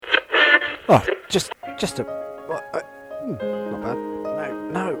Oh, just a... not bad.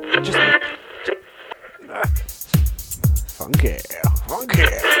 No, just funky.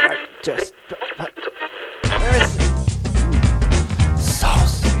 Just... Where is it?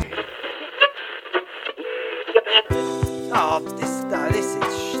 Saucy. Oh, this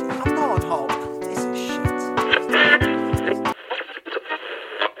is shit. I'm not on hold. This is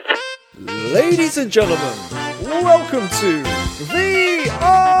shit. Ladies and gentlemen, welcome to the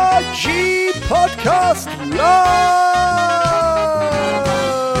RG Podcast Live!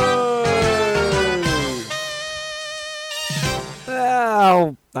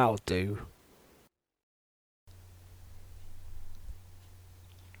 That'll do.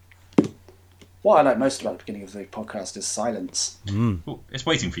 What I like most about the beginning of the podcast is silence. Well, it's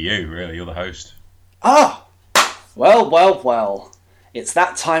waiting for you, really. You're the host. Ah! Well. It's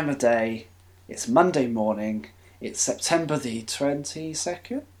that time of day. It's Monday morning. It's September the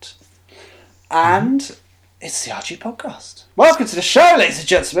 22nd. And it's the RG Podcast. Welcome to the show, ladies and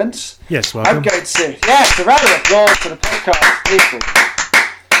gentlemen. Yes, welcome. I'm going to... Yes, a round of applause for the podcast.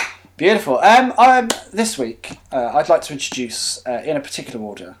 Beautiful. This week, I'd like to introduce, in a particular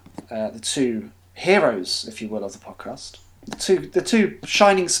order, the two heroes, if you will, of the podcast. The two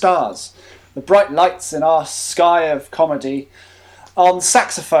shining stars, the bright lights in our sky of comedy, on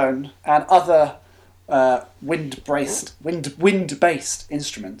saxophone and other wind-based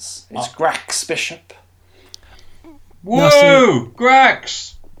instruments. It's Grax Bishop. Whoa!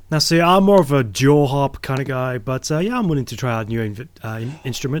 Grax! Now, see, I'm more of a jaw harp kind of guy, but I'm willing to try out new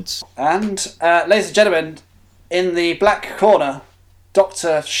instruments. And, ladies and gentlemen, in the black corner,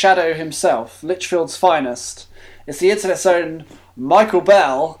 Dr. Shadow himself, Lichfield's finest, it's the internet's own Michael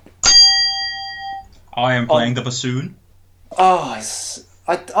Bell. I am playing the bassoon. Oh,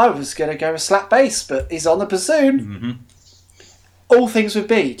 I was going to go with slap bass, but he's on the bassoon. Mm-hmm. All things with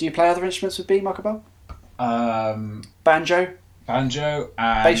B. Do you play other instruments with B, Michael Bell? Banjo and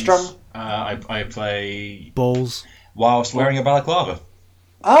bass drum. I play balls whilst wearing a balaclava.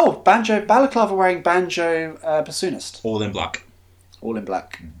 Oh, banjo balaclava wearing banjo bassoonist. All in black. All in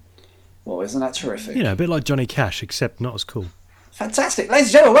black. Well, isn't that terrific? You know, a bit like Johnny Cash, except not as cool. Fantastic. Ladies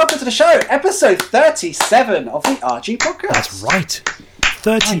and gentlemen, welcome to the show. Episode 37 of the RG Podcast. That's right.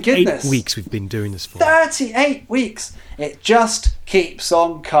 38 weeks we've been doing this for. 38 weeks. It just keeps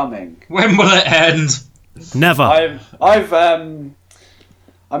on coming. When will it end? Never. I'm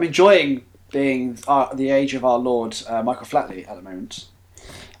enjoying being the age of our Lord Michael Flatley at the moment.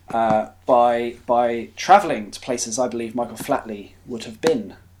 By travelling to places I believe Michael Flatley would have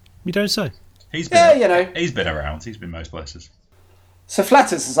been. You don't say. He's been He's been around. He's been most places. So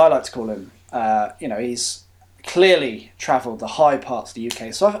Flatters, as I like to call him, he's clearly travelled the high parts of the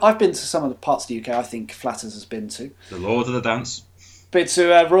UK. So I've been to some of the parts of the UK I think Flatters has been to. The Lord of the Dance. Been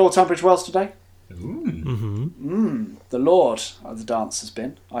to Royal Tunbridge Wells today. Ooh. Mm-hmm. The Lord of the Dance has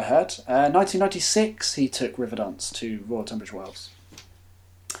been, I heard. 1996 he took Riverdance to Royal Tunbridge Wells.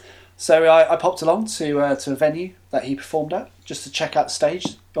 So I popped along to a venue that he performed at, just to check out the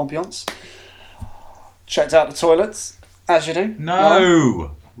stage, ambience. Checked out the toilets, as you do.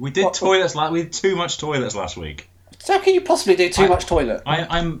 No! We did toilets we did too much toilets last week. So how can you possibly do too much toilet?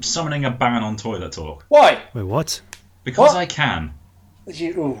 I'm summoning a ban on toilet talk. Why? Wait, what? Because What? I can.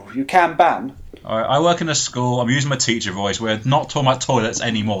 You can ban. Alright, I work in a school. I'm using my teacher voice. We're not talking about toilets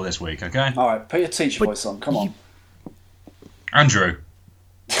anymore this week, okay? All right, put your teacher voice on. Come on. Andrew,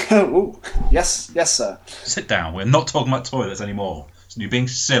 Ooh, yes, sir. sit down. We're not talking about toilets anymore. So you're being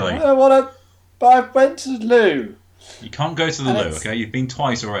silly. I don't want to. I went to the loo. You can't go to the And loo, it's- okay? You've been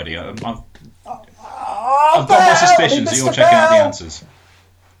twice already. I've got Oh, my Bell, suspicions that you're Mr. checking out the Bell. answers.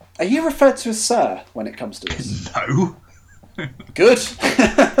 Are you referred to as sir when it comes to this? No. Good.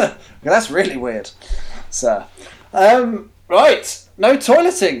 That's really weird, sir. Right. No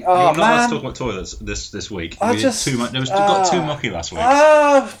toileting. Oh, You're not allowed man. to talk about toilets this week. I We did just- too much. Got too mucky last week.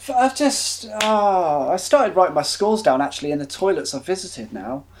 I started writing my scores down actually in the toilets I've visited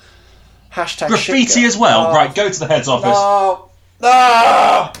now. Hashtag Graffiti shitgirl. as well. Oh, Right, go to the head's office.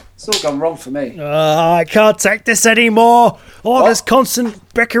 It's all gone wrong for me. I can't take this anymore. All this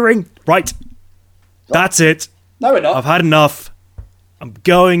constant bickering. Right. That's it. No, we're not. I've had enough. I'm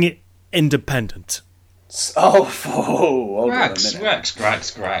going independent. Hold on a minute.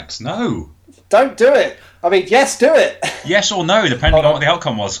 Grax. No. Don't do it. I mean, yes, do it. Yes or no, depending on what the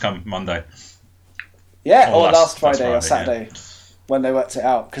outcome was come Monday. Yeah, Oh, or that's last Friday or Friday, Saturday when they worked it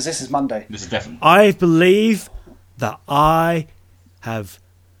out, because this is Monday. This is definitely. I believe that I have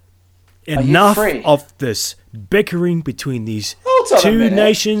you enough free? of this bickering between these Hold on a two minute.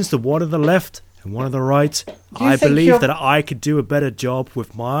 nations, the one on the left and one of the right. I think believe you're- that I could do a better job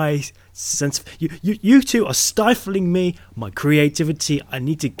with my sense of... You two are stifling me, my creativity. I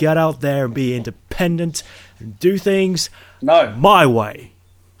need to get out there and be independent and do things No. my way.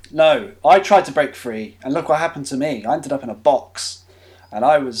 No, I tried to break free, and look what happened to me. I ended up in a box, and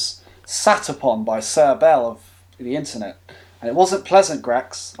I was sat upon by Sir Bell of the internet, and it wasn't pleasant,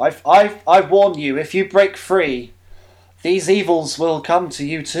 Grax. I warn you, if you break free, these evils will come to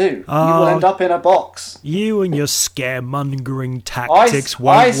you too. You will end up in a box. You and your scaremongering tactics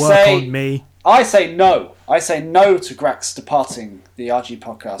won't work on me. I say no. I say no to Grax departing the RG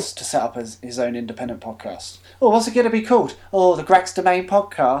podcast to set up his own independent podcast. Oh, what's it going to be called? Oh, the Grax Domain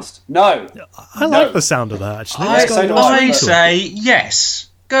podcast? No. I like the sound of that, actually. I, Let's go do with I. I it. say yes.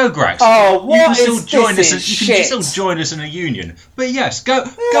 Go, Grax. Oh, what you can is still join this? us. Is You can shit. still join us in a union. But yes, go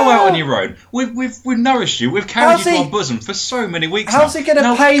out on your own. We've nourished you. We've carried How's you to he- our bosom for so many weeks. How's now. he going to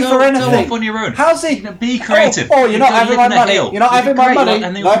Now pay go, for anything? Go off on your own. How's he? Be creative. Oh, you're not You'll having live my in a money. hill. You're not You'll be having my great, money. and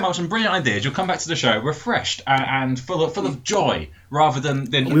then No. you'll come up with some brilliant ideas. You'll come back to the show refreshed and full of joy, rather than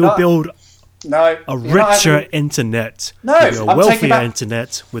We will not- build No. a you're not richer having- internet. No, with a I'm taking wealthier back-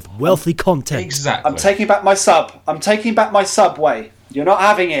 internet with wealthy content. exactly. I'm taking back my sub. I'm taking back my subway. You're not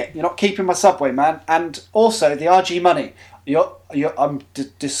having it. You're not keeping my subway, man. And also the RG money. No,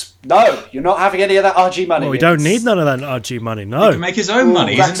 you're not having any of that RG money. Well, we don't need none of that RG money, He no. can make his own Ooh,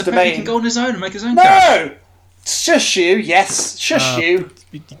 money. He's Grax independent. He Domain. can go on his own and make his own cash. No! Shush you, yes. Shush you.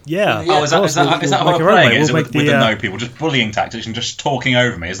 Yeah. Oh, is that, of is that, course, is that how we'll we're make our own playing? way. Is it We'll with make the the no people, just bullying tactics and just talking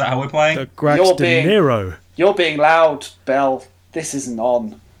over me? Is that how we're playing? Grax You're de being- Niro. You're being loud, Bell. This isn't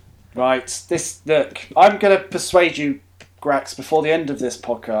on. Right. Look, I'm going to persuade you, Grax, before the end of this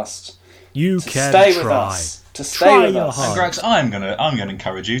podcast You to can stay try. with us. To stay Try with your us. heart. Grax, I'm gonna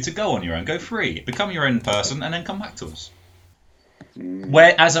encourage you to go on your own, go free, become your own person, and then come back to us.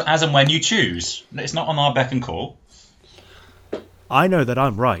 Where as and when you choose. It's not on our beck and call. I know that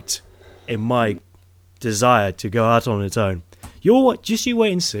I'm right in my desire to go out on its own. Just you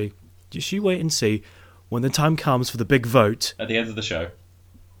wait and see. Just you wait and see when the time comes for the big vote At the end of the show.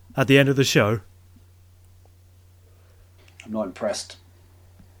 at the end of the show. I'm not impressed.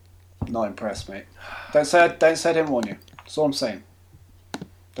 Not impressed, mate. Don't say I didn't warn you. That's all I'm saying.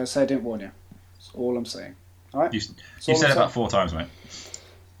 Don't say I didn't warn you. That's all I'm saying. All right. You all said it I'm about 4 times, mate.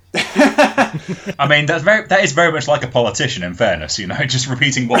 I mean, that is very much like a politician. In fairness, just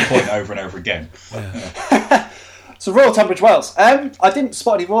repeating one point over and over again. So Royal Tunbridge Wells. I didn't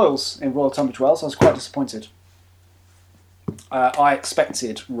spot any royals in Royal Tunbridge Wells. I was quite disappointed. I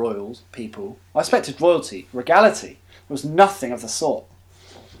expected royal people. I expected royalty, regality. There was nothing of the sort.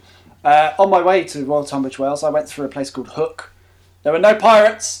 On my way to Royal Tunbridge Wells, I went through a place called Hook. There were no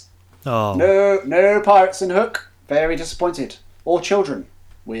pirates. Oh, No pirates in Hook. Very disappointed. All children.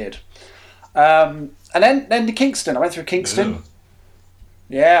 Weird. And then to Kingston. I went through Kingston. Ooh.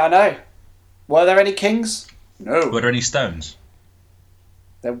 Yeah, I know. Were there any kings? No. Were there any stones?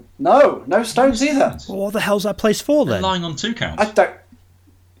 No stones either. well, what the hell's that place for They're then? lying on 2 counts.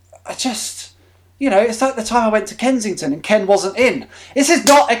 I just, it's like the time I went to Kensington and Ken wasn't in. This is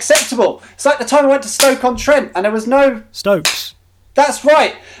not acceptable. It's like the time I went to Stoke-on-Trent and there was no... Stokes. That's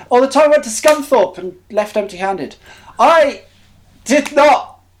right. Or the time I went to Scunthorpe and left empty-handed. I did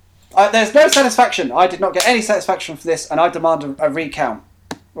not... there's no satisfaction. I did not get any satisfaction for this, and I demand a recount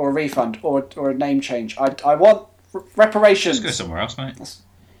or a refund or a name change. I want reparations. Just go somewhere else, mate.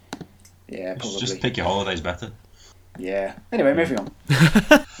 Yeah, probably. Just pick your holidays better. Yeah. Anyway, moving on.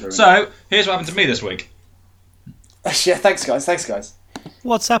 So, here's what happened to me this week. Yeah, thanks guys.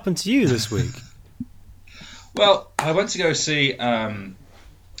 What's happened to you this week? Well, I went to go see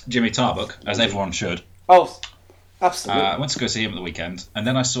Jimmy Tarbuck, as everyone should. Oh, absolutely. I went to go see him at the weekend, and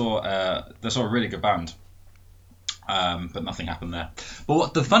then I saw a really good band, but nothing happened there.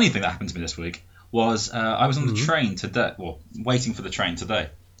 But the funny thing that happened to me this week was I was on the train today, waiting for the train today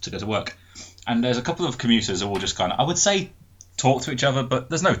to go to work, and there's a couple of commuters who all just kind of, I would say, talk to each other, but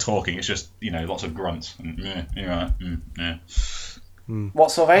there's no talking. It's just lots of grunts. And, yeah.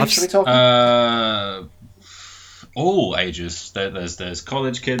 What sort of age are we talking? All ages. There's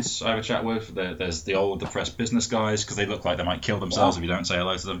college kids I have a chat with. There's the old depressed business guys because they look like they might kill themselves if you don't say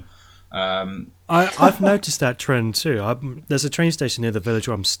hello to them. I've noticed that trend too. There's a train station near the village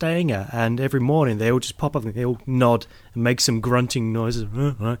where I'm staying at, and every morning they all just pop up and they all nod and make some grunting noises.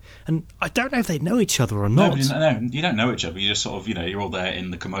 And I don't know if they know each other or not. No, you don't know each other. You just sort of, you're all there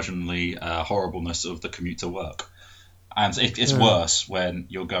in the curmudgeonly horribleness of the commute to work. And it's worse when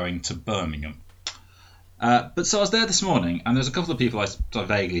you're going to Birmingham. But so I was there this morning, and there's a couple of people I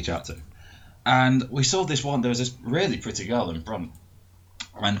vaguely chat to. And we saw there was this really pretty girl in front.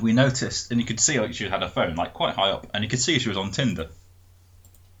 And we noticed, and you could see like she had her phone like quite high up, and you could see she was on Tinder.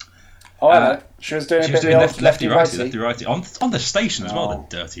 Oh, I know. She was doing lefty righty on the station as well.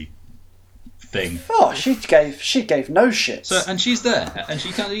 The dirty thing. Oh, she gave no shits. So, and she's there, and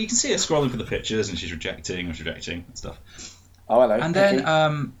you can see her scrolling for the pictures, and she's rejecting and stuff. Oh, hello. And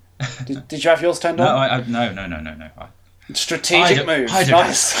then, did you have yours turned on? No. Strategic move.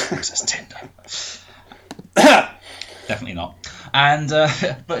 Nice. Access Tinder. Definitely not. And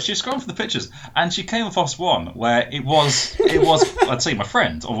but she was scrolling for the pictures, and she came across one where it was I'd say my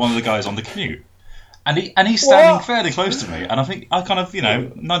friend or one of the guys on the commute, and he's standing fairly close to me, and I think I kind of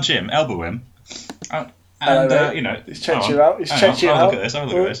nudge him, elbow him, and he's checked you out. He's checked you out. Look at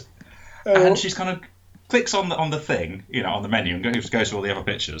this. And she's kind of clicks on the thing, on the menu, and goes through all the other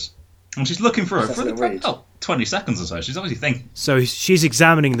pictures. And she's looking for 20 seconds or so. She's obviously thinking. So she's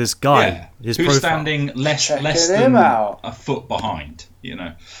examining this guy, his who's profile. standing less than a foot behind,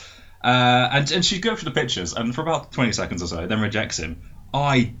 and she goes for the pictures, and for about 20 seconds or so, then rejects him.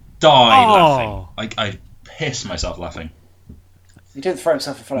 I died laughing. I pissed myself laughing. He didn't throw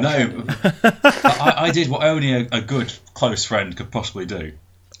himself in front of him. No, I did what only a good close friend could possibly do.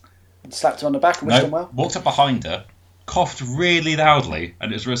 Slapped him on the back and wished him well. Walked up behind her, coughed really loudly,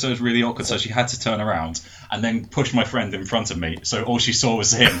 and it was really awkward, so she had to turn around and then push my friend in front of me, so all she saw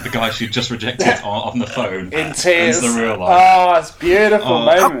was him, the guy she'd just rejected on the phone. In tears. The real life. Oh, it's a beautiful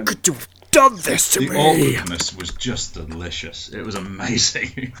moment. How could you have done this to me? The awkwardness was just delicious. It was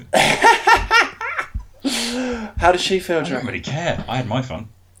amazing. How does she feel, I don't really care. I had my fun.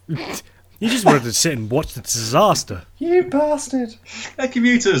 You just wanted to sit and watch the disaster. You bastard. They're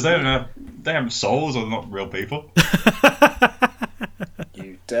commuters. They have souls. They're not real people.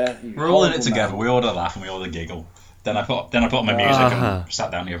 We're all in it together. We all laugh and we all giggle. Then I put on my music and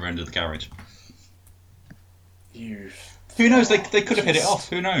sat down the other end of the garage. Who knows? They could have hit it off.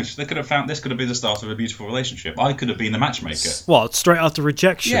 Who knows? They could have found this could have been the start of a beautiful relationship. I could have been the matchmaker. What? Straight after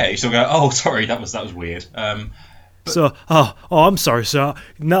rejection? Yeah. You still go, oh, sorry, that was weird. So, I'm sorry, sir.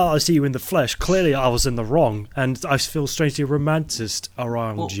 Now I see you in the flesh. Clearly, I was in the wrong, and I feel strangely romanticist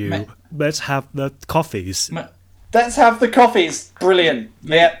around you. Let's have the coffees. Let's have the coffees. Brilliant.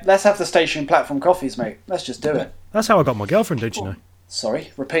 Yeah, let's have the station platform coffees, mate. Let's just do it. That's how I got my girlfriend, don't you know?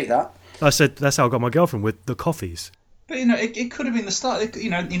 Sorry, repeat that. I said that's how I got my girlfriend, with the coffees. But, it could have been the start. You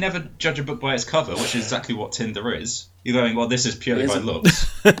never judge a book by its cover, which is exactly what Tinder is. You're going, well, this is purely by looks.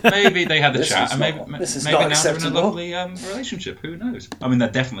 Maybe they had the chat, and maybe now they're in a lovely relationship. Who knows? I mean, they're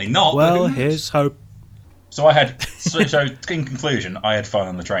definitely not. Well, here's hope. So in conclusion, I had fun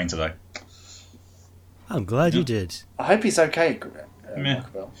on the train today. I'm glad you did. I hope he's okay,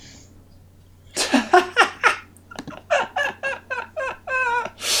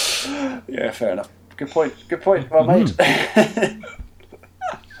 Yeah, fair enough. Good point. Well made.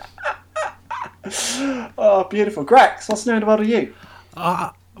 Oh, beautiful. Grax, what's new in the world of you?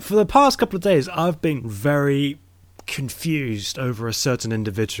 For the past couple of days, I've been very confused over a certain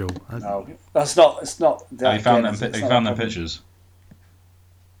individual. No, it's not. Have you found them pictures?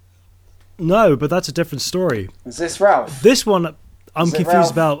 No, but that's a different story. Is this Ralph? This one, I'm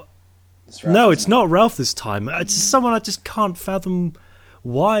confused about. It's Ralph, no, it's not Ralph this time. It's someone I just can't fathom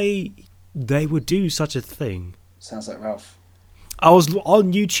why they would do such a thing. Sounds like Ralph. I was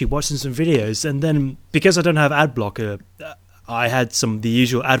on YouTube watching some videos, and then because I don't have ad blocker, I had the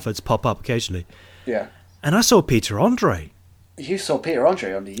usual adverts pop up occasionally. Yeah. And I saw Peter Andre. You saw Peter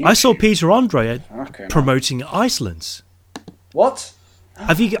Andre on the YouTube? I saw Peter Andre promoting Iceland's. What?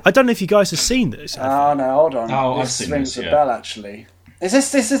 I don't know if you guys have seen this. Oh no, hold on. Oh, I've seen this. Rings a bell actually. Is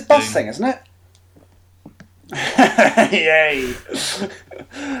this bus thing, isn't it? Yay!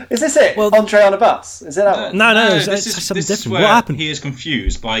 Is this it? Well, Andre on a bus? Is it that one? No, it's something different. What happened? He is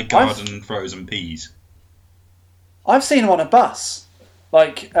confused by garden frozen peas. I've seen him on a bus,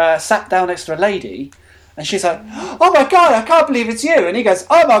 sat down next to a lady, and she's like, "Oh my god, I can't believe it's you!" And he goes,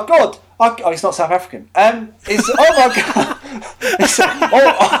 "Oh my god." Oh, he's not South African. It's oh my god.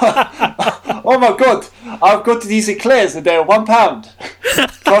 Oh my god. I've got these eclairs and they're £1.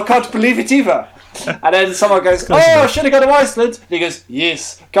 I can't believe it either. And then someone goes, I should have gone to Iceland. And he goes,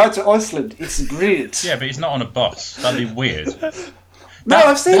 yes, go to Iceland. It's brilliant. Yeah, but he's not on a bus. That'd be weird. No,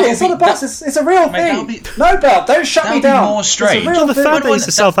 I've seen it. It's on a bus. It's a real thing. No, Belle, don't shut me down. That'd be more strange. The fan base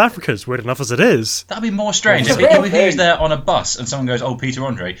of South Africa is weird enough as it is. That'd be more strange. If he was there on a bus and someone goes, oh, Peter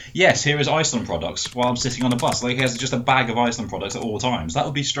Andre, yes, here is Iceland products while I'm sitting on a bus. He has just a bag of Iceland products at all times. That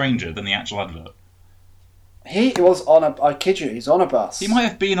would be stranger than the actual advert. He was on I kid you, he's on a bus. He might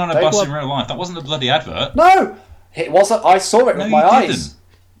have been on a bus in real life. That wasn't a bloody advert. No, it wasn't. I saw it with my eyes.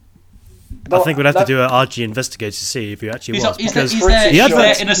 I think we'd have to do an RG investigate to see if he actually was. He's Because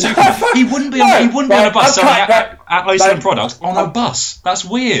there in a supermarket. He wouldn't be on a bus selling at Iceland products on a bus. That's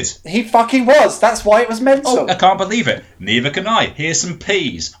weird. He fucking was. That's why it was mental. Oh, I can't believe it. Neither can I. Here's some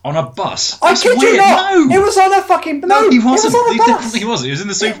peas on a bus. I That's kid weird. you not. No. It was on a fucking... No, he wasn't. It was on a He bus. definitely wasn't. He was in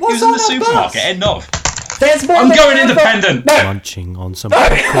the It was on a supermarket. bus. End of. There's more I'm than going ever- independent. No. munching on some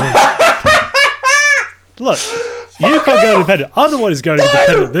popcorn. Look, you can't go independent. I'm the one who's going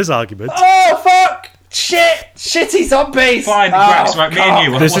independent in this argument. Oh, fuck. Shit. Shitty zombies. Fine, Grax, right, me and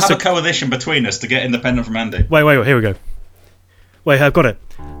you. We'll This have is a a- coalition between us to get independent from Andy. Wait, here we go. Wait, I've got it.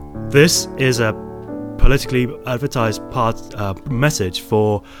 This is a politically advertised message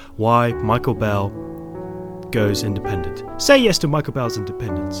for why Michael Bell goes independent. Say yes to Michael Bell's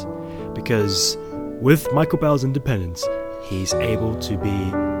independence, because with Michael Bell's independence, he's able to be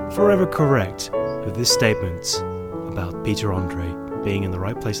forever correct with his statements about Peter Andre being in the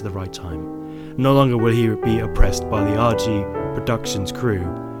right place at the right time. No longer will he be oppressed by the RG Productions crew,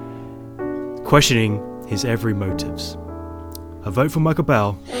 questioning his every motives. A vote for Michael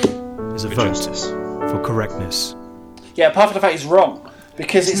Bell is a For vote justice. for correctness. Yeah, apart from the fact he's wrong.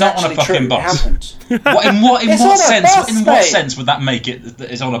 Because it's not on a actually fucking true. bus. It happened. In It's what on a sense? bus, In what mate. sense would that make it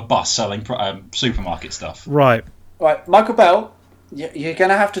that it's on a bus selling supermarket stuff? Right. Right, Michael Bell, you're going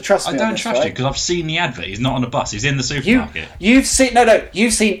to have to trust me I on don't this, trust right? you because I've seen the advert. He's not on a bus. He's in the supermarket. You've seen... No,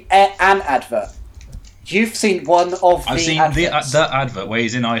 you've seen an advert. You've seen one of I've the seen adverts. the advert where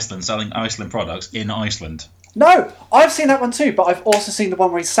he's in Iceland selling Iceland products in Iceland. No, I've seen that one too, but I've also seen the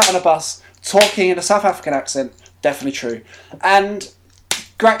one where he's sat on a bus talking in a South African accent. Definitely true. And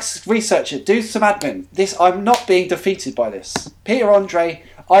Grax, research it. Do some admin. I'm not being defeated by this. Peter Andre,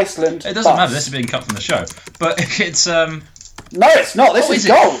 Iceland. It doesn't bus. matter. This is being cut from the show, but it's No, it's not. This what is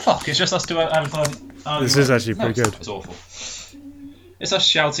is gold. it? Fuck! It's just us two advertising. This is actually pretty good. It's awful. It's us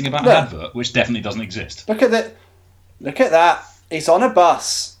shouting about Look. an advert which definitely doesn't exist. Look at that. Look at that. He's on a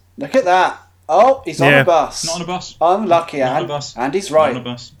bus. Look at that. Oh, he's on Yeah. a bus. Not on a bus. Unlucky, Not on a and, bus. and he's Not on right. a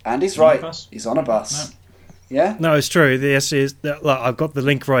bus. And he's Not on a right. bus. He's on a bus. Yeah? No, it's true. Yes, look, I've got the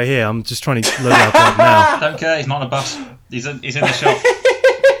link right here. I'm just trying to load it up right now. Don't care. He's not on a bus. He's in the shop.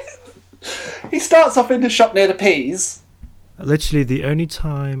 He starts off in the shop near the peas. Literally, the only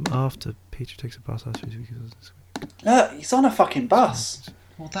time after Peter takes a bus. Look, he's on a fucking bus.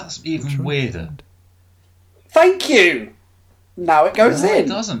 Well, that's even weirder. Thank you. Now it goes No, in. it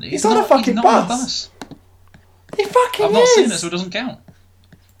doesn't. He's on a fucking he's not bus. on a bus. He fucking I've not is. seen it, so it doesn't count.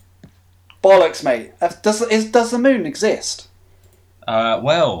 Bollocks, mate. Does the moon exist?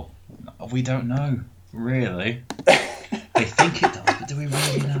 Well, we don't know, really. They think it does, but do we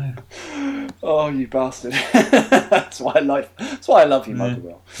really know? Oh, you bastard. That's why I love you,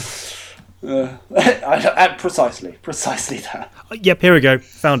 Michael Bell. And precisely that. Yep, here we go.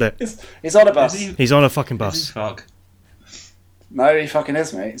 Found it. He's on a bus. Is he- He's on a fucking is bus. he fuck? No, he fucking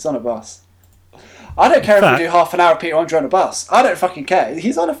is, mate. He's on a bus. I don't care if fact- we do half an hour of Peter Andre on a bus. I don't fucking care.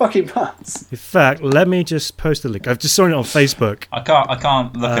 He's on a fucking bus. In fact, let me just post a link. I've just saw it on Facebook. I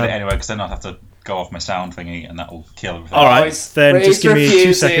can't look at it anyway because then I'll have to go off my sound thingy and that will kill everything. All right, He's- then he's just give me 2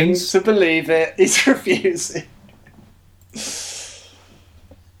 refusing seconds. to believe it. He's refusing.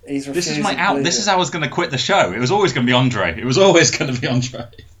 He's refusing. This is my to out. believe This it. is how I was going to quit the show. It was always going to be Andre. It was always going to be Andre.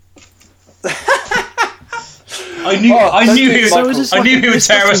 I knew. Oh, I don't knew do he it, would. Michael. I knew he would This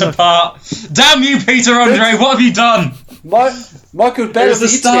tear us fucking- apart. Damn you, Peter Andre! What have you done? Michael It Bell was the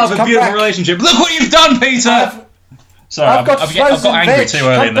needs start to of a come beautiful back. relationship. Look what you've done, Peter. I've- Sorry, I've got I've got frozen angry veg. too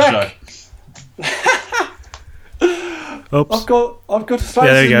early Come in the back. show. Oops. I've got frozen.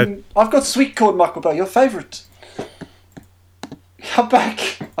 Yeah, there you I've got sweet corn, Michael Bell, your favourite. Come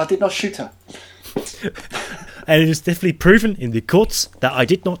back. I did not shoot her. And it is definitely proven in the courts that I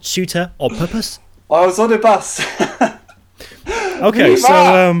did not shoot her on purpose. I was on a bus. Okay,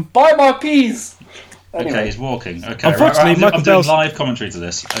 so buy my peas. Anyway. Okay, he's walking. Okay, Unfortunately, right, Michael I'm doing Bell's- live commentary to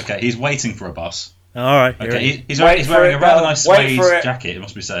this. Okay, he's waiting for a bus. all right. here Okay, it is. he's Wait he's for wearing it, a rather Bell. nice Wait suede for it. jacket. It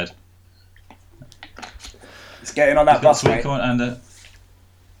must be said. He's getting on that He's got bus, sweet mate. corn and.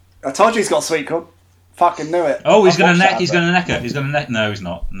 I told you he's got sweet corn. Fucking knew it. Oh, he's I've going to watched neck. that He's advert. going to neck her. He's going to neck. No, he's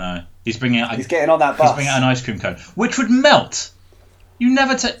not. No, he's bringing out. He's getting on that He's bus. bringing out an ice cream cone, which would melt. You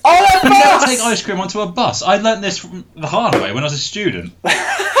never take. On a You never bus! take ice cream onto a bus. I learnt this from the hard way when I was a student.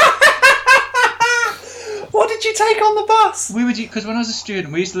 What did you take on the bus? We would because when I was a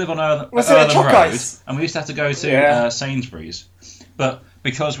student, we used to live on Earlham Was it a Road, chalk ice? and we used to have to go to Yeah. Sainsbury's. But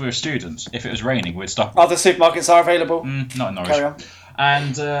because we were students, if it was raining, we'd stop. Other supermarkets are available. Not in Norwich. Carry on.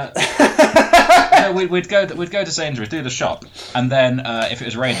 And so we'd go to Sainsbury's, do the shop, and then if it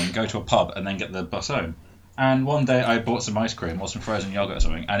was raining, go to a pub and then get the bus home. And one day I bought some ice cream or some frozen yogurt or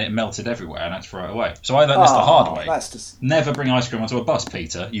something, and it melted everywhere, and I had to throw it away. So I learned this the hard way. That's just... Never bring ice cream onto a bus,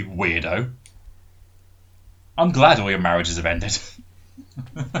 Peter, you weirdo. I'm glad all your marriages have ended.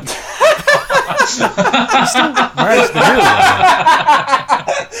 Where's the real one?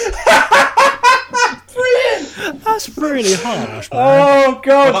 Brilliant! That's really harsh, man. Oh, God.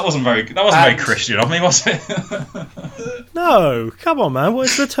 Well, that wasn't very Christian of me, was it? No, come on, man.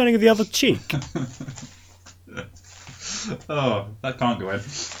 What's the turning of the other cheek? Oh, that can't go in.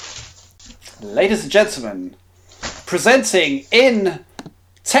 Ladies and gentlemen, presenting in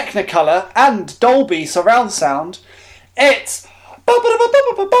Technicolor and Dolby surround sound, it's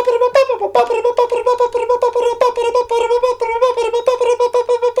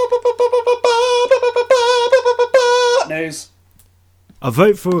news. A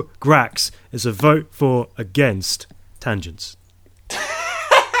vote for Grax is a vote for against tangents.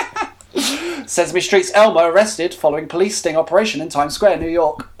 Sesame Street's Elmo arrested following police sting operation in Times Square, New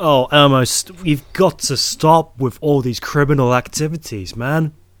York. Oh, Elmo, you've got to stop with all these criminal activities,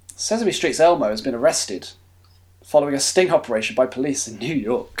 man. Sesame Street's Elmo has been arrested following a sting operation by police in New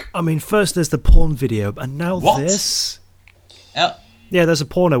York. I mean, first there's the porn video, and now What? this. Yeah, there's a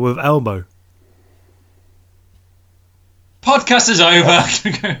porno with Elmo. Podcast is over. Has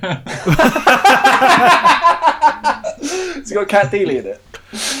he got Cat Dealey in it?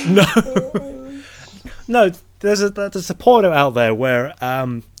 No, there's a porno out there where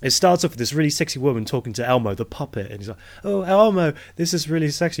it starts off with this really sexy woman talking to Elmo, the puppet, and he's like, "Oh, Elmo, this is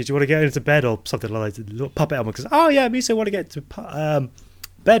really sexy. Do you want to get into bed or something like that?" The puppet Elmo goes, "Oh yeah, me too. Want to get to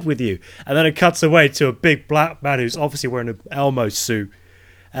bed with you." And then it cuts away to a big black man who's obviously wearing an Elmo suit,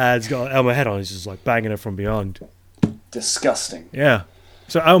 and he's got an Elmo head on. He's just like banging her from behind. Disgusting. Yeah.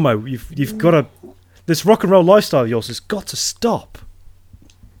 So Elmo, you've got to, this rock and roll lifestyle of yours has got to stop.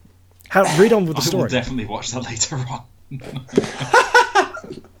 Read on with the I will story. definitely watch that later on.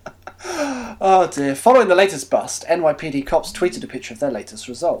 Oh dear. Following the latest bust, NYPD cops tweeted a picture of their latest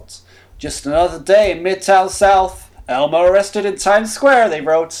results. Just another day in Midtown South. Elmo arrested in Times Square, they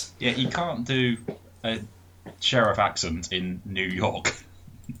wrote. Yeah, you can't do a sheriff accent in New York.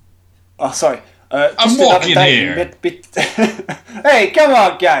 Oh, sorry. I'm walking here. Hey, come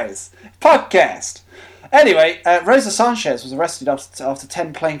on, guys. Podcast. Anyway, Rosa Sanchez was arrested after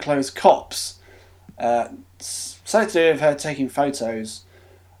 10 plainclothes cops. Something to do with her taking photos.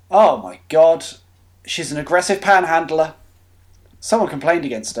 Oh my God. She's an aggressive panhandler. Someone complained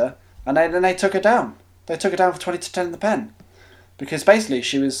against her, and then they took her down. They took her down for 20 to 10 in the pen. Because basically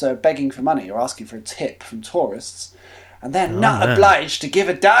she was begging for money or asking for a tip from tourists, and they're not obliged to give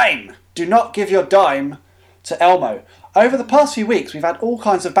a dime. Do not give your dime to Elmo. Over the past few weeks, we've had all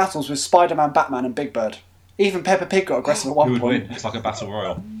kinds of battles with Spider-Man, Batman, and Big Bird. Even Peppa Pig got aggressive at one Who would point. win? It's like a battle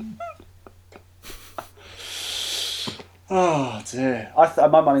royal. Oh dear!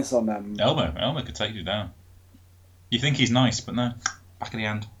 My money's on Elmo could take you down. You think he's nice, but no. Back of the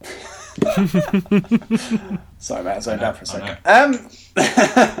hand. Sorry, mate, I zoned out for a second.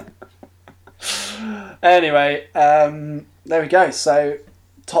 Anyway, there we go. So,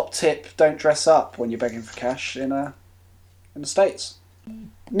 top tip: don't dress up when you're begging for cash in the States.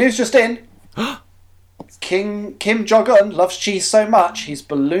 News just in. Kim Jong-un loves cheese so much he's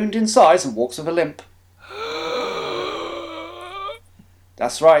ballooned in size and walks with a limp.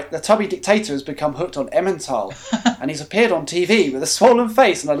 That's right, the tubby dictator has become hooked on Emmental, and he's appeared on TV with a swollen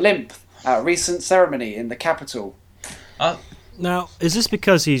face and a limp at a recent ceremony in the capital. Now, is this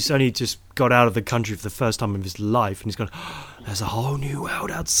because he's only just got out of the country for the first time in his life, and he's gone, there's a whole new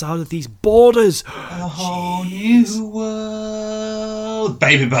world outside of these borders. A whole new world.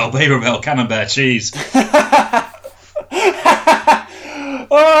 Baby Bell, Camembert cheese.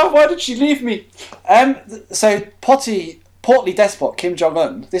 Oh, why did she leave me? So, portly despot Kim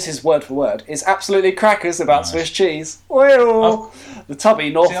Jong-un, this is word for word, is absolutely crackers about Swiss cheese. Well, the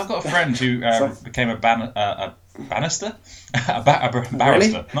tubby North... See, I've got a friend who became a barrister? a barrister.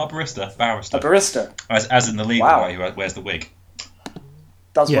 Really? Not a barista, barrister. A barista. As in the legal way, who wears the wig.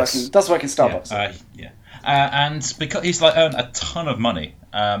 Does work in Starbucks. And because he's like earned a ton of money,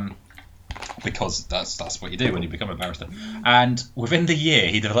 because that's what you do when you become a barrister. And within the year,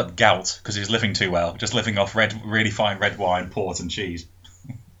 he developed gout because he was living too well, just living off really fine red wine, port, and cheese.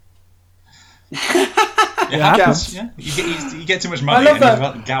 It happens. Yeah, you get too much money and you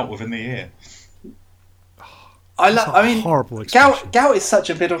develop gout within the year. Horrible gout is such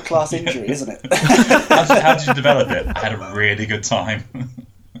a middle class injury, isn't it? How did you develop it? I had a really good time.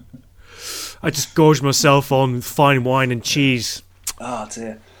 I just gorged myself on fine wine and cheese. Oh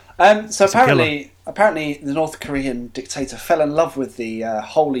dear. So apparently the North Korean dictator fell in love with the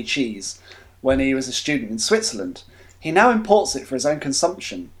holy cheese when he was a student in Switzerland. He now imports it for his own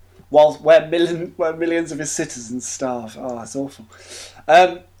consumption, where millions of his citizens starve. Oh, that's awful.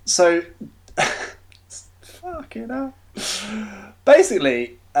 So, fucking hell.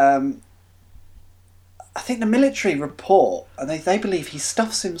 Basically, I think the military report, and they believe he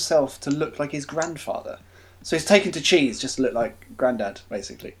stuffs himself to look like his grandfather. So he's taken to cheese just to look like Grandad,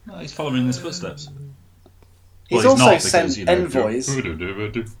 basically. Well, he's following in his footsteps. He's Well, also not sent because, envoys.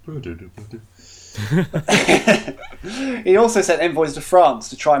 He also sent envoys to France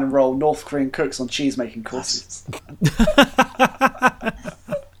to try and enrol North Korean cooks on cheese-making courses.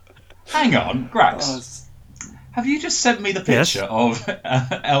 Hang on, Grax. Have you just sent me the picture of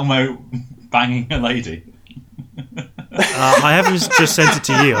Elmo banging a lady? I haven't just sent it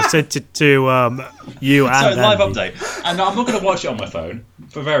to you. I sent it to you and So, live Andy. update. And I'm not going to watch it on my phone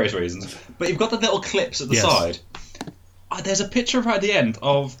for various reasons, but you've got the little clips at the side. There's a picture right at the end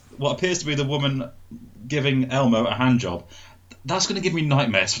of what appears to be the woman giving Elmo a hand job. That's going to give me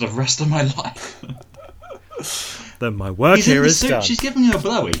nightmares for the rest of my life. Then my work He's in here the is suit. done. She's giving him a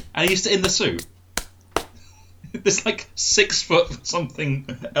blowy, and he's in the suit. There's like 6 foot something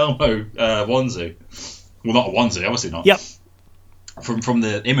Elmo onesie. Well, not a onesie, obviously not. Yep. From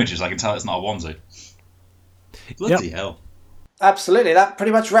the images, I can tell it's not a onesie. Bloody hell. Absolutely, that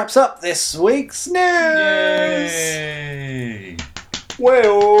pretty much wraps up this week's news. Yay!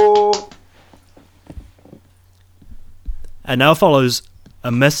 Well, And now follows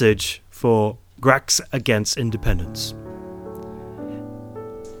a message for Grax against independence.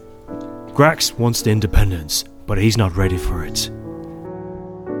 Grax wants the independence, but he's not ready for it.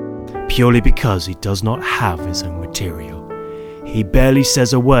 Purely because he does not have his own material. He barely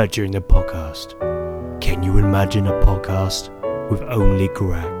says a word during the podcast. Can you imagine a podcast with only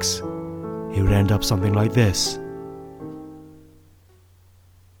Grax? It would end up something like this.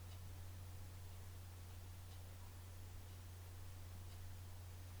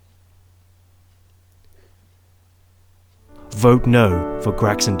 Vote no for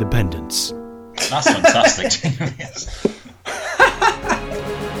Grax independence. That's fantastic. Yes.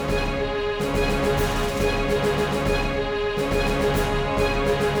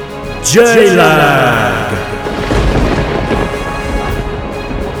 J-Lag!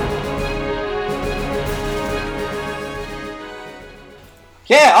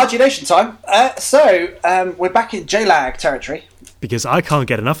 yeah, RG Nation time. So we're back in J-Lag territory. Because I can't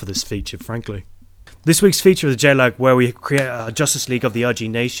get enough of this feature, frankly. This week's feature of the J-Lag, where we create a Justice League of the RG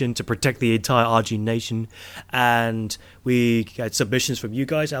Nation to protect the entire RG Nation, and we get submissions from you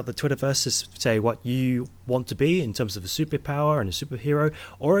guys out the Twitterverse to say what you want to be in terms of a superpower and a superhero,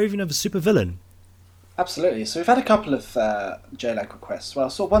 or even of a supervillain. Absolutely. So we've had a couple of J-Lag requests. Well,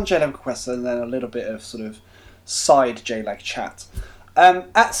 sort of one J-Lag request and then a little bit of sort of side J-Lag chat.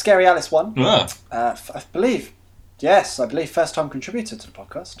 At Scary Alice 1, I believe first time contributor to the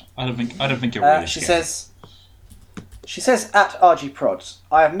podcast. I don't think you're really. She says at RG Prod,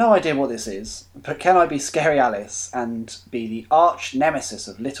 I have no idea what this is, but can I be Scary Alice and be the arch nemesis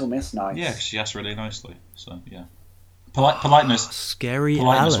of Little Miss Nice? Yeah, 'cause she asked really nicely. So yeah, politeness. Scary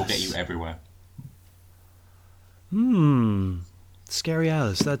Politeness Alice. will get you everywhere. Scary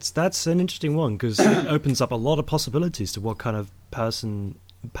Alice. That's an interesting one because it opens up a lot of possibilities to what kind of person,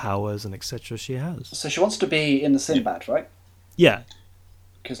 powers, and etc. she has. So she wants to be in the Sinbad, right? Yeah.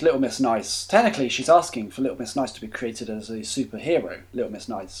 Because Little Miss Nice, technically she's asking for Little Miss Nice to be created as a superhero, Little Miss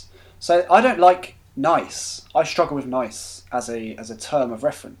Nice. So I don't like nice. I struggle with nice as a term of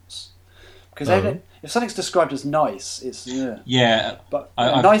reference. Because if something's described as nice, it's... Yeah. But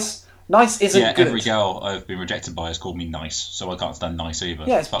nice isn't good. Every girl I've been rejected by has called me nice, so I can't stand nice either.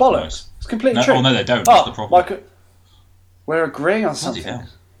 Yeah, it's Fuck bollocks. nice. It's completely No, true. oh, no, they don't. That's the problem. Like, we're agreeing on Bloody something. hell.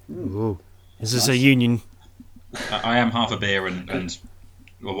 Ooh. Is this a union? I am half a beer and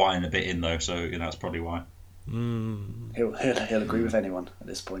a wine a bit in though, so that's probably why. He'll agree with anyone at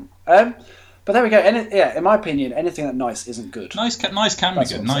this point. But there we go. In my opinion, anything that nice isn't good. Nice can be That's good.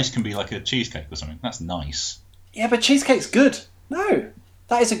 what I'm Nice saying. can be like a cheesecake or something. That's nice. Yeah, but cheesecake's good. No,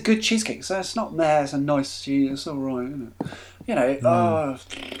 that is a good cheesecake. So it's not there. It's a nice cheese. It's all right, isn't it?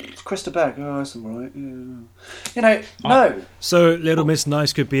 Krista Beck. Oh, it's all right. Yeah. No. So Little Miss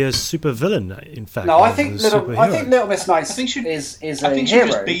Nice could be a supervillain, in fact. No, I rather think than a superhero. Little Miss Nice I think she'd- is I a think she'd hero.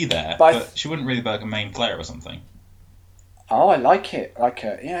 just be there, but but she wouldn't really be like a main player or something. Oh, I like it. Like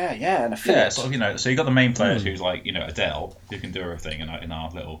an affiliate. Yeah, sort of. So you got the main players who's like Adele, who can do everything in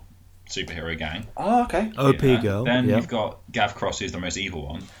our little superhero gang. Oh, okay. OP you know. girl. Then yeah. you've got Gav Cross, who's the most evil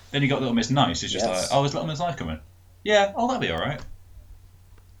one. Then you got Little Miss Nice, who's just Yes. like, oh, is Little Miss Nice coming? Yeah, oh, that'd be all right.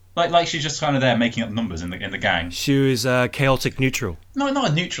 Like she's just kind of there making up numbers in the gang. She was chaotic neutral. No,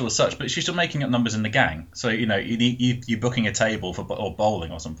 not a neutral as such, but she's still making up numbers in the gang. So you're booking a table for or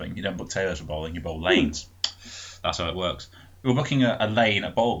bowling or something. You don't book tables for bowling. You bowl lanes. That's how it works. We're booking a lane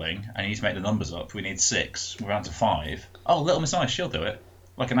at bowling, and you need to make the numbers up. We need 6. We're down to 5. Oh, Little Miss Ice, she'll do it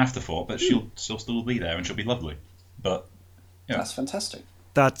like an afterthought, but she'll still be there and she'll be lovely. But that's fantastic.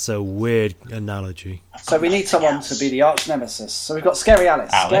 That's a weird analogy. So we need someone to be the arch nemesis. So we've got Scary Alice.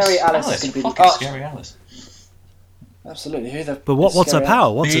 Scary Alice is going to be the arch. Scary Alice. Absolutely. But what's her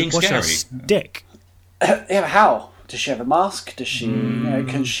power? What's her scary. stick? Yeah, but how? Does she have a mask? Does she?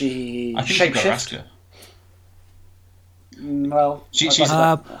 Can she I think you've got to ask shapeshift? her. Well,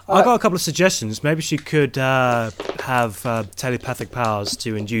 I got a couple of suggestions. Maybe she could have telepathic powers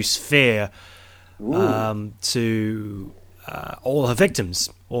to induce fear to all her victims,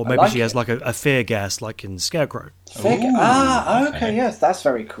 or maybe she has like a fear gas, like in Scarecrow. Okay, yes, that's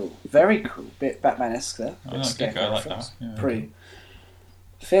very cool. Very cool. Bit Batman-esque there. I like that. Yeah. Pretty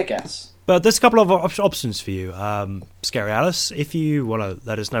fear gas. But there's a couple of options for you. Scary Alice, if you want to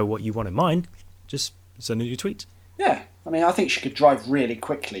let us know what you want in mind, just send in your tweet. Yeah, I mean, I think she could drive really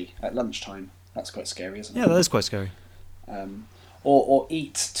quickly at lunchtime. That's quite scary, isn't it? Yeah, that is quite scary. Or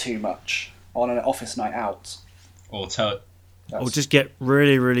eat too much on an office night out. Or just get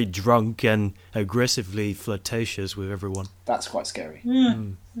really, really drunk and aggressively flirtatious with everyone. That's quite scary.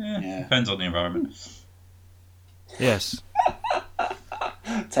 Yeah. Depends on the environment. Yes.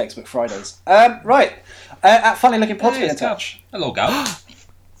 Textbook Fridays. Right. At Funny Looking Pod's been in touch. Hello, Gav.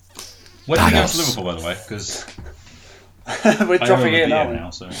 When did you go to Liverpool, by the way? Because we're dropping in now. Now,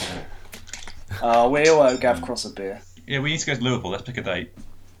 so, we all owe Gav Cross a beer. Yeah, we need to go to Liverpool. Let's pick a date.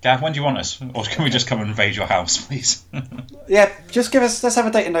 Gav, when do you want us? Or can we just come and invade your house, please? Yeah, just let's have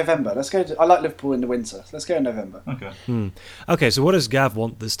a date in November. Let's go. I like Liverpool in the winter. Let's go in November. Okay. Okay, so what does Gav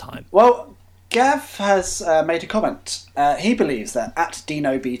want this time? Well, Gav has made a comment. He believes that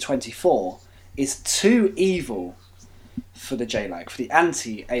 @DinoB24 is too evil for the JLAG, for the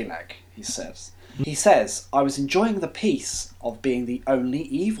anti-ALAG, he says. He says, I was enjoying the peace of being the only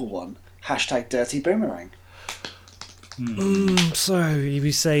evil one. #Dirty Boomerang. So you'd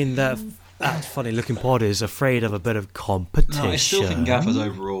be saying that Funny Looking Pod is afraid of a bit of competition. No, I still think Gav has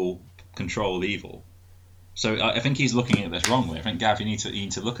overall control of evil. So I think he's looking at this wrongly. I think Gav, you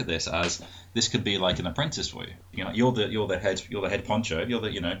need to look at this as this could be like an apprentice for you. You know, you're the head poncho. You're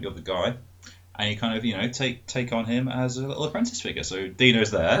the guy, and you kind of take on him as a little apprentice figure. So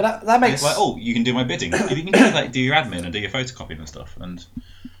Dino's there. But that makes like, oh, you can do my bidding. You can do your admin and do your photocopying and stuff. And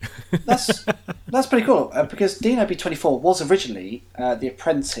that's pretty cool because Dino B24 was originally the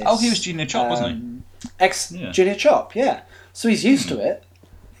apprentice. Oh, he was Junior Chop, wasn't he? Junior Chop, yeah. So he's used to it.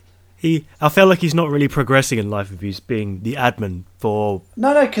 I feel like he's not really progressing in life if he's being the admin for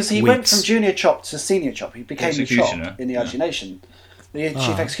No, because he went weeks. from Junior Chop to Senior Chop. He became the Chop in the RG Nation, the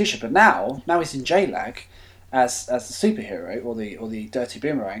Chief Executioner. But now he's in JLAG as the superhero or the Dirty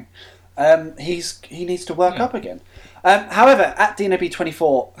Boomerang. He needs to work up again. However,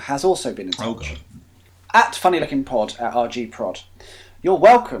 @DinoB24 has also been in touch. Oh god. @FunnyLookingPod @RGProd. You're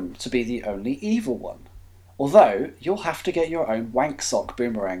welcome to be the only evil one. Although, you'll have to get your own wank sock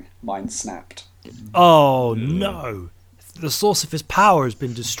boomerang. Mine snapped. Oh no! The source of his power has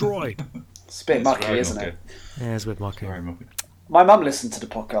been destroyed. It's a bit mucky, isn't it? Yeah, it's a bit mucky. Very mucky. My mum listened to the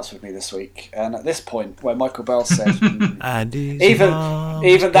podcast with me this week, and at this point, where Michael Bell said, even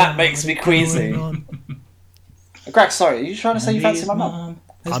that makes me queasy. Greg, sorry, are you trying to say you fancy my mum?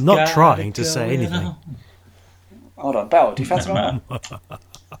 I'm not trying to say anything. Hold on, Bell, do you fancy my mum?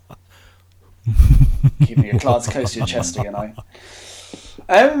 Keeping your cards close to your chest again,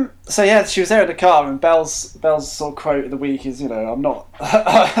 So yeah, she was there in the car, and Bell's sort of quote of the week is, I'm not.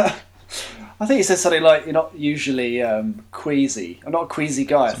 I think he said something like, "You're not usually queasy. I'm not a queasy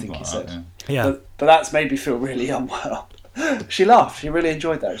guy." I think he said. Yeah. But that's made me feel really unwell. She laughed. She really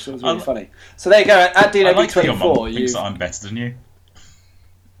enjoyed that. It was really funny. So there you go. @DinoB24. I like that your mum thinks that I'm better than you.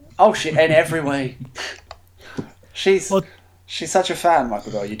 Oh, in every way. She's such a fan,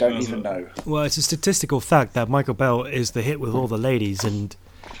 Michael Bell. You don't even know. Well, it's a statistical fact that Michael Bell is the hit with all the ladies, and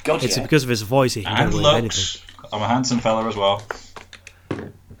God, it's because of his voice he can And get away with looks. anything. I'm a handsome fella as well.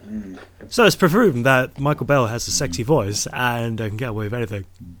 So it's proven that Michael Bell has a sexy voice and can get away with anything.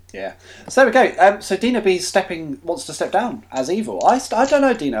 Yeah. So there we go. So Dino B wants to step down as evil. I don't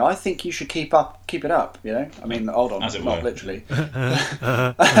know, Dino. I think you should keep it up. I mean, hold on, As it not were. literally.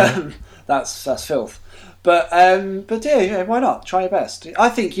 That's filth. But yeah, why not? Try your best. I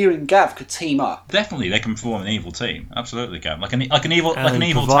think you and Gav could team up. Definitely, they can form an evil team. Absolutely, can. Like an evil And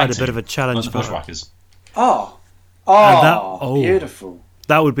evil provide tag a bit team. of a challenge Like the for Bushwhackers. Oh, And beautiful.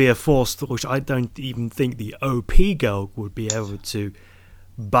 that would be a force which I don't even think the OP girl would be able to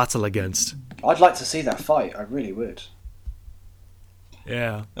battle against. I'd like to see that fight. I really would.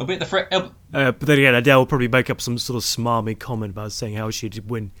 Yeah. It'll be at the But then again, Adele will probably make up some sort of smarmy comment about saying how she'd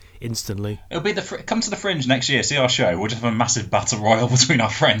win instantly. It'll be come to the Fringe next year. See our show. We'll just have a massive battle royal between our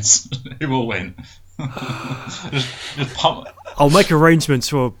friends. Who will win? just pump. I'll make arrangements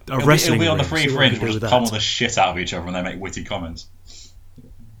for a wrestling. It'll be on the ring, free see what Fringe. we can We'll do just with pummel that. the shit out of each other when they make witty comments.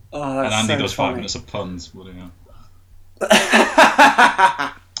 Oh, And that's Andy so does funny. 5 minutes of puns. Bloody hell.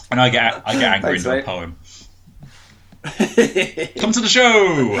 And I get angry Thanks, into a mate. poem. Come to the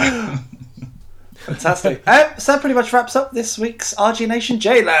show. Fantastic. So that pretty much wraps up this week's RG Nation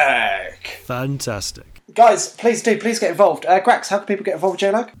JLag. Fantastic. Guys, please get involved. Grax, how can people get involved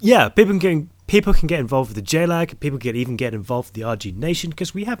with JLag? Yeah, people can get involved with the JLag. People can even get involved with the RG Nation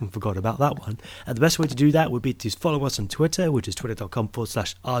because we haven't forgot about that one. And the best way to do that would be to follow us on Twitter, which is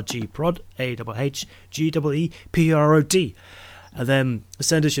twitter.com/RGProd, AHGEEPROD. And then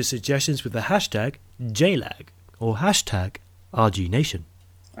send us your suggestions with the hashtag JLag or hashtag RG Nation.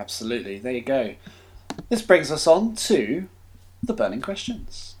 Absolutely. There you go. This brings us on to the burning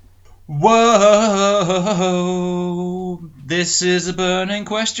questions. Whoa, this is a burning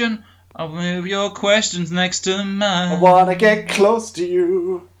question. I'll move your questions next to mine. I wanna get close to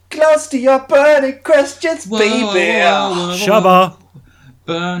you, close to your burning questions, Whoa, baby. whoa, whoa, whoa. Shabba!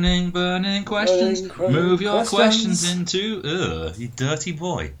 Burning questions. Burning Move your questions. questions into, you dirty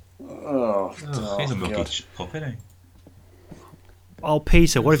boy. Oh, He's a milky God. pup, isn't he? Oh,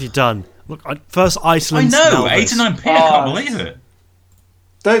 Peter, what have you done? Look, first I Iceland. know, now this. 89p, I can't believe it.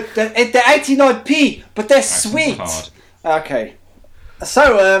 They're 89p, but they're Accents are sweet. hard. Okay.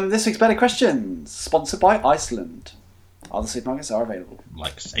 So, this week's burning questions, sponsored by Iceland. Other supermarkets are available.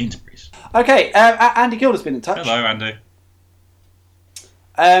 Like Sainsbury's. Okay, Andy Gill has been in touch. Hello, Andy.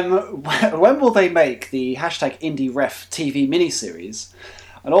 When will they make the hashtag IndieRef TV miniseries?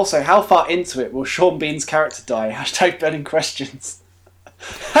 And also, how far into it will Sean Bean's character die? Hashtag burning questions.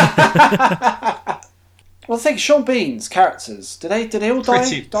 Well, think Sean Bean's characters. Did they all die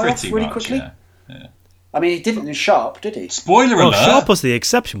off really much, quickly? yeah. I mean, he didn't in Sharp, did he? Spoiler Well, alert! Sharp was the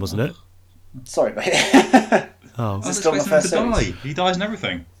exception, wasn't it? Sorry, but Oh. I was Is it still expecting the him first to die. series? He dies in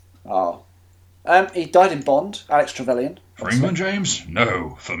everything. oh, he died in Bond. Alex Trevelyan. For England, James?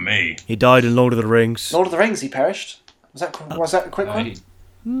 No, for me. He died in Lord of the Rings. Lord of the Rings. He perished. Was that a quick one?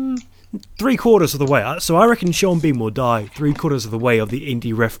 3/4 of the way. So I reckon Sean Bean will die 3/4 of the way of the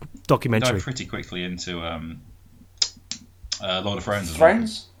Indie Ref He documentary. died pretty quickly into Lord of Thrones as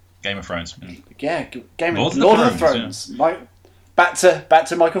Thrones. well. Game of Thrones. Yeah, Game Lord of of the Thrones. Back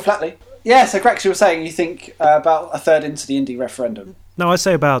to Michael Flatley. Yeah, so Grex, you were saying you think about a third into the Indie referendum. No, I'd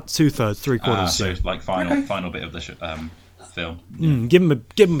say about 2/3, 3/4. So like final Okay. final bit of the film. Give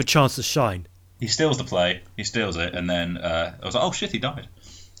him a chance to shine. He steals the play. He steals it, and then I was like, oh shit, he died.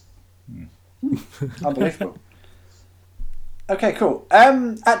 Unbelievable. Okay, cool.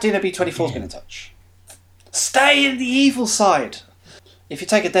 At DinoB24's been in touch. Stay in the evil side. If you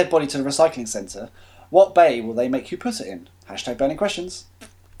take a dead body to the recycling centre, what bay will they make you put it in? Hashtag burning questions.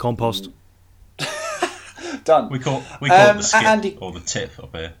 Compost. Done. We call it the skip Andy- or the tip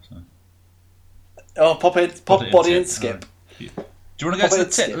up here. So. Oh, pop body tip. and skip. Do you want to go Pop to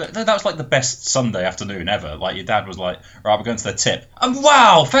it the and tip? That was like the best Sunday afternoon ever. Like your dad was like, right, we're going to the tip. And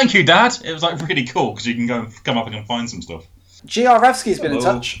wow, thank you, Dad. It was like really cool because you can go and come up and find some stuff. GR Ravsky's been in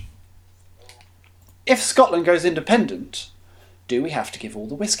Hello. touch. If Scotland goes independent, do we have to give all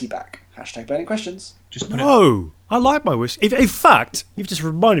the whiskey back? Hashtag burning questions. Just put it. No, I like my whiskey. In fact, you've just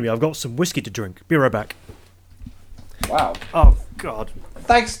reminded me I've got some whiskey to drink. Be right back. Wow. Oh, God.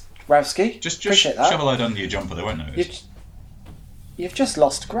 Thanks, Ravsky. Just appreciate shove a that. load under your jumper. They won't notice. You've just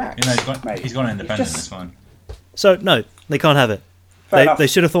lost Grax. You know, he's gone Mate. independent. You've just- It's fine. So, no, they can't have it. Fair enough. They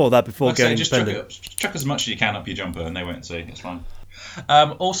should have thought of that before Like I say, going just chuck, independent. chuck as much as you can up your jumper, and they won't see. It's fine.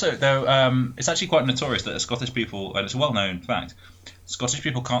 Also, though, it's actually quite notorious that Scottish people, and it's a well-known fact, Scottish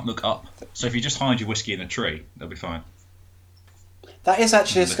people can't look up. So if you just hide your whiskey in a tree, they'll be fine. That is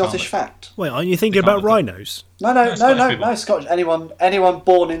actually a They Scottish can't fact. Wait, aren't you thinking They can't about look up. rhinos? No, Scottish people. no. Scottish. Anyone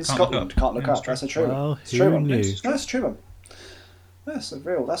born in look Scotland up. can't look Yeah, up. it's That's a true. true Well, one. It's a true who one. knew? No, it's a true one. That's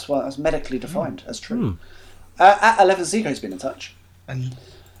real. That's medically defined as true. Hmm. At 11 Zico's been in touch. And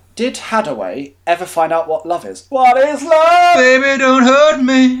Did Hadaway ever find out what love is? What is love? baby, don't hurt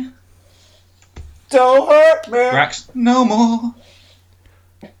me. Don't hurt me. Rax, no more.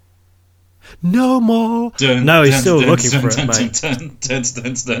 No more. Dun, No, he's dun, still dun, looking dun, for it, dun, mate. dun, dun,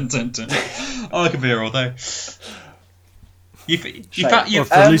 dun, dun, dun, dun. Oh, I could be here all day. You Shame. found, Or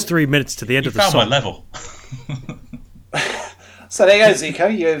for at least 3 minutes to the end you of the found my song. level. So there you go,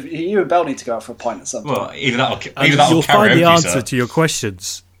 Zico. You and Bell need to go out for a pint at some point. Well, either that or And that'll you'll find the karaoke, answer sir. to your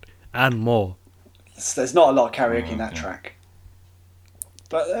questions and more. There's not a lot of karaoke in that track,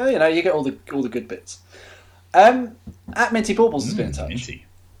 but you get all the good bits. At Minty Baubles has been in touch. Minty.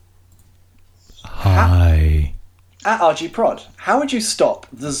 Hi. At RG Prod, how would you stop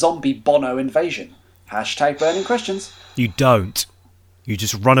the zombie Bono invasion? Hashtag burning questions. You don't. You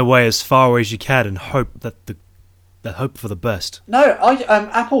just run away as far away as you can and hope hope for the best. No,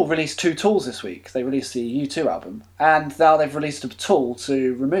 Apple released 2 tools this week. They released the U2 album, and now they've released a tool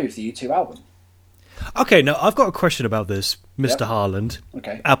to remove the U2 album. Okay, now I've got a question about this, Mr. Yep. Harland,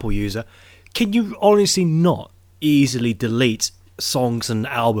 Okay. Apple user. Can you honestly not easily delete songs and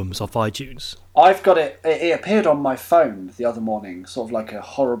albums off iTunes? I've got it. It appeared on my phone the other morning, sort of like a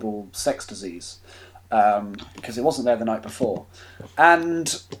horrible sex disease, because it wasn't there the night before.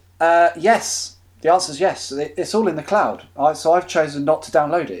 And yes, the answer is yes. It's all in the cloud. So I've chosen not to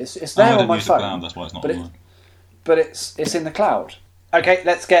download it. It's there on my phone. Cloud, that's why it's not but online. but it's in the cloud. Okay,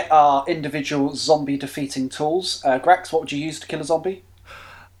 let's get our individual zombie defeating tools. Grax, what would you use to kill a zombie?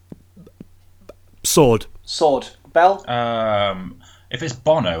 Sword. Sword. Bell? If it's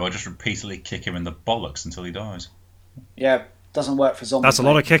Bono, I'll just repeatedly kick him in the bollocks until he dies. Yeah, doesn't work for zombies. That's a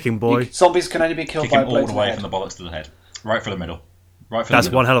lot of kicking, boy. Zombies can only be killed Kick by him blades all the in way the from head. the bollocks to the head. Right for the middle. That's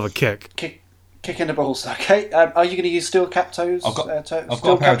one hell of a kick. Kick in the balls. Okay, are you going to use steel cap toes? I've got a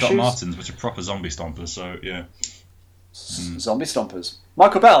steel pair cap of Doc shoes? Martens, which are proper zombie stompers, so yeah. Zombie stompers.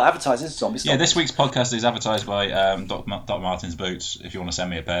 Michael Bell advertises zombie stompers. Yeah, this week's podcast is advertised by Doc Martens boots, if you want to send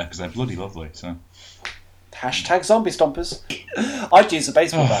me a pair, because they're bloody lovely, so... Hashtag zombie stompers. I'd use a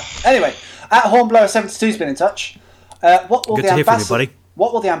baseball bat. Anyway, at Hornblower72's been in touch. What will Good the to hear from you, ambassador? buddy.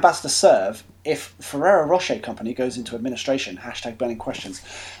 What will the ambassador serve if Ferrero Rocher Company goes into administration? Hashtag burning questions.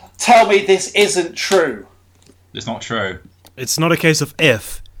 Tell me this isn't true. It's not true. It's not a case of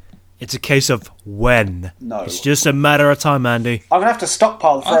if, it's a case of when. No. It's just a matter of time, Andy. I'm going to have to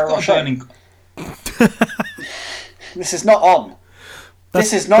stockpile the I've Ferrero got a Rocher. burning... This is not on.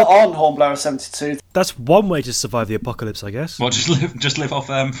 This is not on Hornblower72. That's one way to survive the apocalypse, I guess. Well, just live off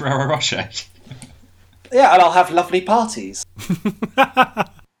Ferrero Rocher. Yeah, and I'll have lovely parties.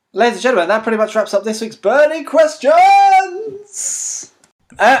 Ladies and gentlemen, that pretty much wraps up this week's Burning Questions!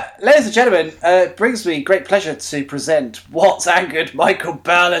 Ladies and gentlemen, it brings me great pleasure to present What's Angered Michael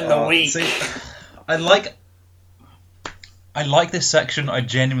Bell in the Week. See, I like this section, I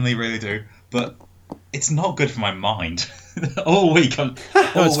genuinely really do, but it's not good for my mind. all week I'm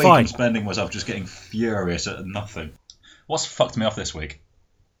spending myself just getting furious at nothing. What's fucked me off this week?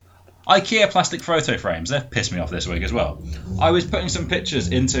 IKEA plastic photo frames, they've pissed me off this week as well. I was putting some pictures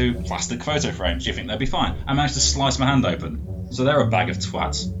into plastic photo frames. Do you think they'd be fine? I managed to slice my hand open. So they're a bag of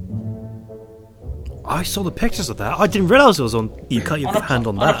twats. I saw the pictures of that. I didn't realise it was on. You cut your hand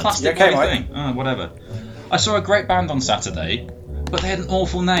on On a that. plastic You okay, thing. Whatever. I saw a great band on Saturday, but they had an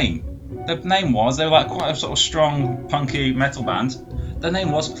awful name. The name was, they were like quite a sort of strong, punky metal band. Their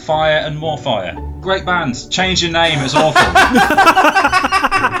name was Fire and More Fire. Great band. Change your name, it's awful.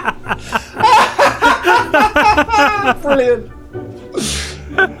 Brilliant.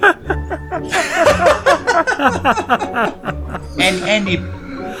 Any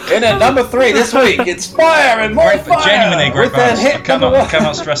In at number 3 this week, it's Fire and More Fire. genuinely a great with their band. hit number 1. I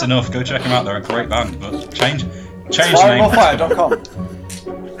cannot stress enough. Go check them out. They're a great band. But change the name. FireandMoreFire.com.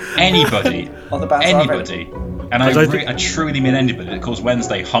 Anybody, Other bands are anybody, and I truly mean anybody that calls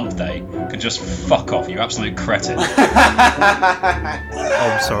Wednesday Hump Day can just fuck off. You absolute cretin. Oh,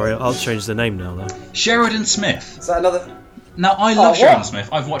 I'm sorry. I'll change the name now, though. Sheridan Smith. Is that another? Now I love what? Sheridan Smith.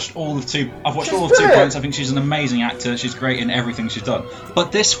 I've watched all of Two. I've watched She's all of Two brilliant. Points. I think she's an amazing actor. She's great in everything she's done.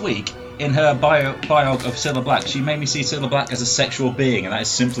 But this week, in her bio of Cilla Black, she made me see Cilla Black as a sexual being, and that is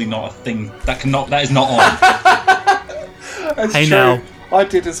simply not a thing. That is not on. That's Hey, true. now. I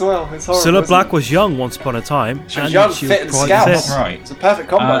did as well. It's horrible. Cilla isn't Black it? was young once upon a time. She was young, fit, and quite scouts. fit. Right. It's a perfect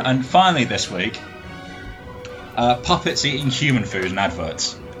combo. And finally, this week, puppets eating human food in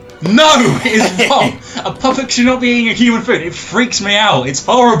adverts. No, it is wrong. A puppet should not be eating a human food. It freaks me out. It's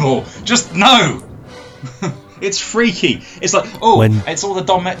horrible. Just no. It's freaky. It's like, it's all the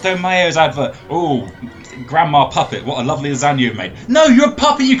Don Mayo's advert. Oh, grandma puppet, what a lovely lasagna you've made. No, you're a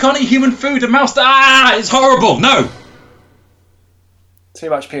puppet. You can't eat human food. A mouse. It's horrible. No. Too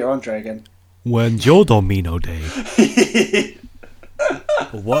much Peter Andre again. When's your Domino Day?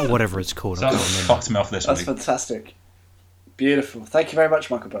 Whatever it's called. So I that can't remember. fucked me off this That's week. fantastic. Beautiful. Thank you very much,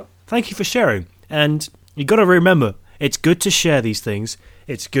 Michael Bell. Thank you for sharing. And you got to remember, it's good to share these things.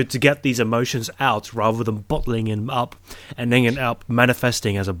 It's good to get these emotions out rather than bottling them up and then end up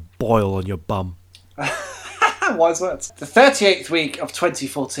manifesting as a boil on your bum. Wise words. The 38th week of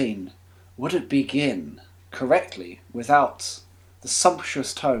 2014 wouldn't begin correctly without the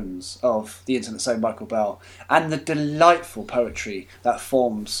sumptuous tones of the internet's own Michael Bell and the delightful poetry that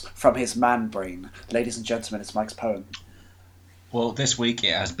forms from his man brain. Ladies and gentlemen, it's Mike's poem. Well, this week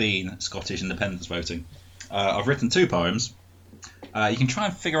it has been Scottish independence voting. I've written 2 poems. You can try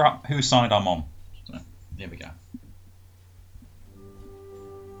and figure out whose side I'm on. So, here we go.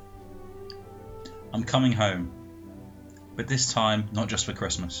 I'm coming home, but this time not just for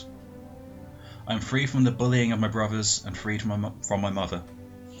Christmas. I'm free from the bullying of my brothers and freed from my mother.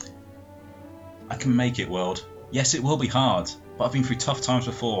 I can make it, world. Yes, it will be hard, but I've been through tough times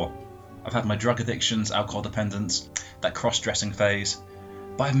before. I've had my drug addictions, alcohol dependence, that cross-dressing phase.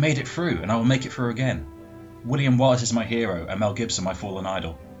 But I've made it through, and I will make it through again. William Wallace is my hero, and Mel Gibson my fallen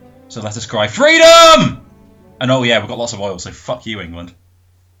idol. So let us cry, freedom! And oh yeah, we've got lots of oil, so fuck you, England.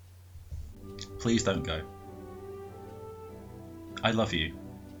 Please don't go. I love you.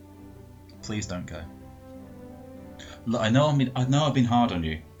 Please don't go. Look, I know I've been hard on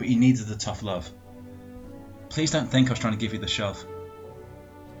you, but you needed the tough love. Please don't think I was trying to give you the shove.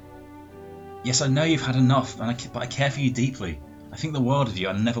 Yes, I know you've had enough, but I care for you deeply. I think the world of you.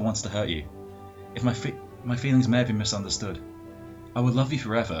 I never wanted to hurt you. If my feelings may have been misunderstood, I will love you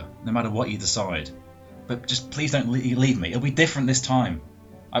forever, no matter what you decide. But just please don't leave me. It'll be different this time.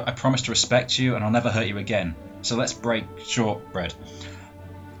 I promise to respect you, and I'll never hurt you again. So let's break shortbread.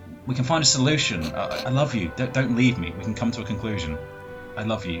 We can find a solution. I love you. Don't leave me. We can come to a conclusion. I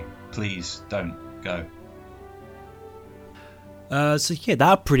love you. Please don't go. So yeah,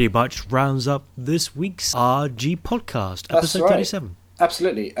 that pretty much rounds up this week's RG podcast, episode 37.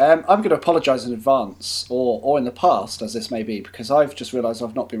 Absolutely. I'm going to apologise in advance, or in the past, as this may be, because I've just realised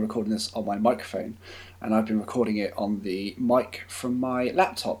I've not been recording this on my microphone, and I've been recording it on the mic from my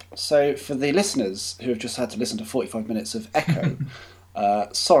laptop. So for the listeners who have just had to listen to 45 minutes of echo,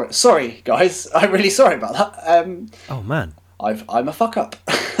 sorry guys, I'm really sorry about that. Oh man, I'm a fuck up.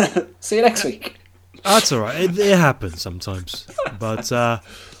 See you next week. That's all right. It happens sometimes, but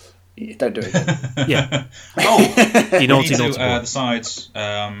don't do it. Yeah. Oh, you we naughty, need to naughty boy. decide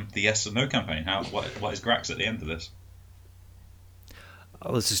the yes or no campaign. What is Grax at the end of this?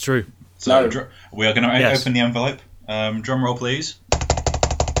 Oh, this is true. So No. we are going to Yes. open the envelope. Drum roll, please.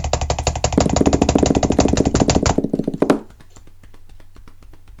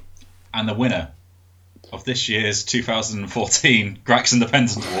 And the winner of this year's 2014 Grax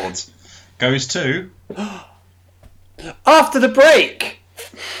Independence Awards goes to... After the break!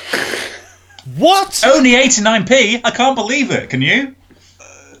 What? Only 89p? I can't believe it. Can you?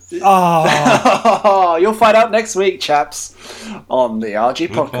 Oh, You'll find out next week, chaps, on the RG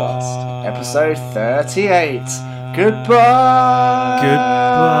Podcast, episode 38. Goodbye!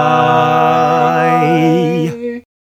 goodbye.